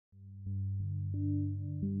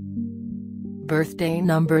birthday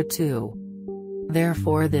number 2.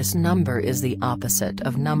 Therefore this number is the opposite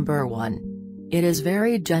of number 1. It is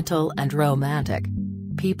very gentle and romantic.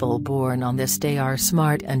 People born on this day are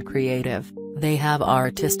smart and creative, they have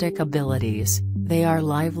artistic abilities, they are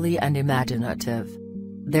lively and imaginative.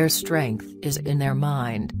 Their strength is in their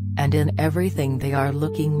mind, and in everything they are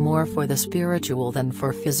looking more for the spiritual than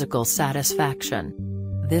for physical satisfaction.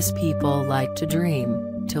 This people like to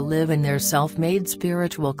dream, to live in their self-made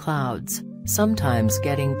spiritual clouds, sometimes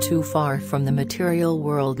getting too far from the material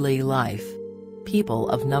worldly life. People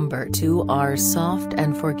of number 2 are soft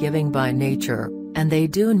and forgiving by nature, and they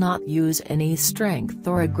do not use any strength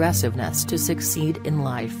or aggressiveness to succeed in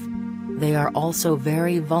life. They are also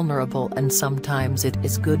very vulnerable, and sometimes it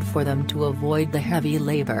is good for them to avoid the heavy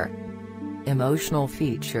labor. Emotional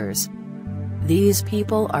features. These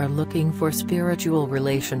people are looking for spiritual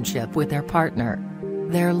relationship with their partner.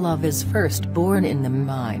 Their love is first born in the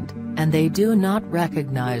mind, and they do not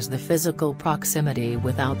recognize the physical proximity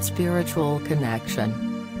without spiritual connection.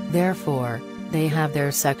 Therefore, they have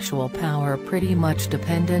their sexual power pretty much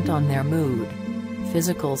dependent on their mood.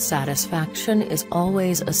 Physical satisfaction is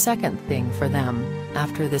always a second thing for them,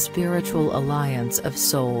 after the spiritual alliance of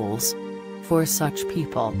souls. For such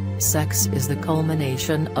people, sex is the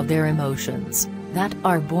culmination of their emotions, that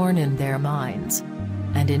are born in their minds.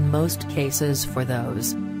 And in most cases for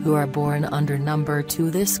those who are born under number 2,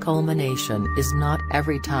 this culmination is not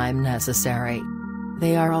every time necessary.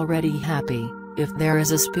 They are already happy, if there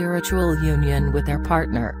is a spiritual union with their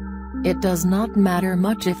partner. It does not matter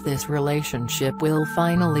much if this relationship will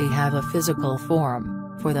finally have a physical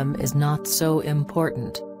form, for them is not so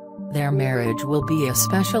important. Their marriage will be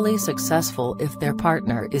especially successful if their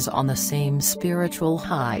partner is on the same spiritual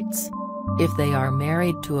heights. If they are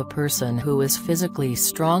married to a person who is physically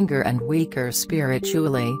stronger and weaker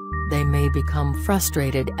spiritually, they may become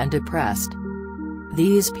frustrated and depressed.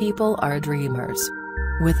 These people are dreamers.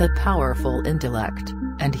 With a powerful intellect,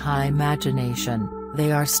 and high imagination,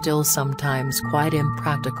 they are still sometimes quite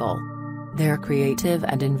impractical. Their creative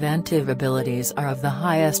and inventive abilities are of the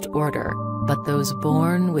highest order, but those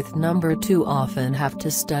born with number 2 often have to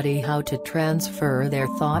study how to transfer their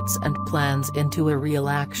thoughts and plans into real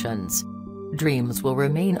actions. Dreams will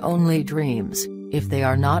remain only dreams, if they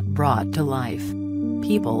are not brought to life.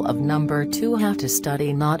 People of number 2 have to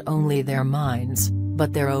study not only their minds,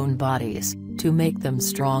 but their own bodies, to make them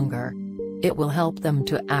stronger. It will help them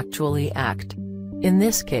to actually act. In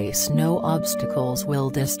this case, no obstacles will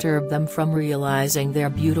disturb them from realizing their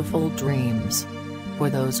beautiful dreams. For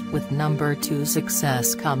those with number 2,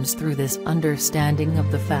 success comes through this understanding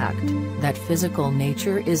of the fact that physical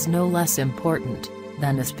nature is no less important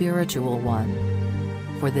than a spiritual one.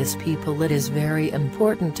 For this people, it is very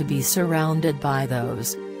important to be surrounded by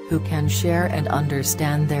those who can share and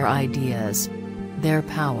understand their ideas. Their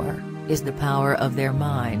power is the power of their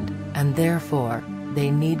mind, and therefore, they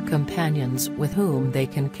need companions with whom they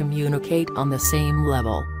can communicate on the same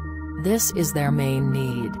level. This is their main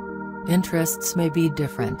need. Interests may be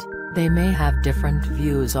different, they may have different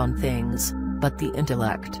views on things, but the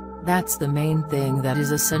intellect, that's the main thing that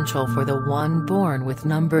is essential for the one born with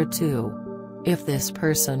number 2. If this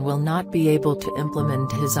person will not be able to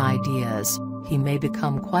implement his ideas, he may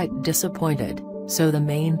become quite disappointed, so the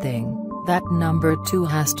main thing that number 2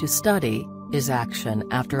 has to study is action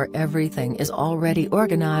after everything is already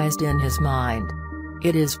organized in his mind.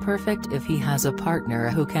 It is perfect if he has a partner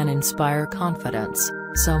who can inspire confidence,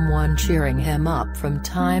 someone cheering him up from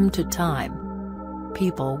time to time.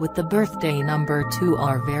 People with the birthday number 2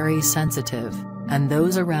 are very sensitive, and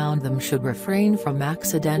those around them should refrain from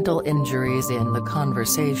accidental injuries in the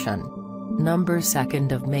conversation. Number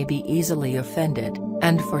 2 may be easily offended,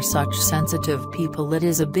 and for such sensitive people it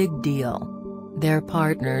is a big deal. Their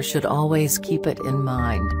partner should always keep it in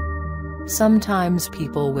mind. Sometimes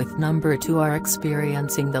people with number 2 are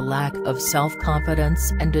experiencing the lack of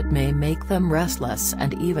self-confidence, and it may make them restless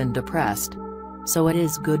and even depressed. So it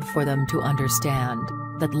is good for them to understand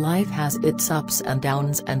that life has its ups and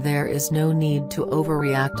downs, and there is no need to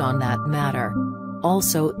overreact on that matter.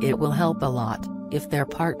 Also, it will help a lot if their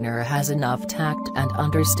partner has enough tact and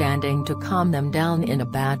understanding to calm them down in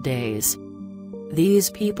bad days. These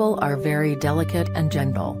people are very delicate and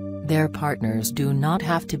gentle. Their partners do not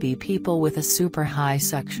have to be people with a super high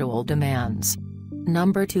sexual demands.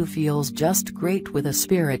 Number 2 feels just great with a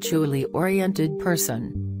spiritually oriented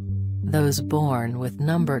person. Those born with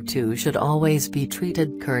number 2 should always be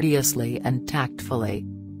treated courteously and tactfully.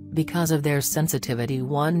 Because of their sensitivity,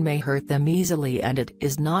 one may hurt them easily, and it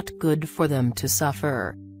is not good for them to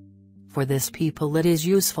suffer. For this people it is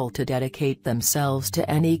useful to dedicate themselves to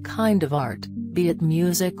any kind of art, be it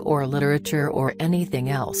music or literature or anything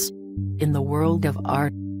else. In the world of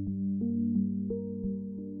art,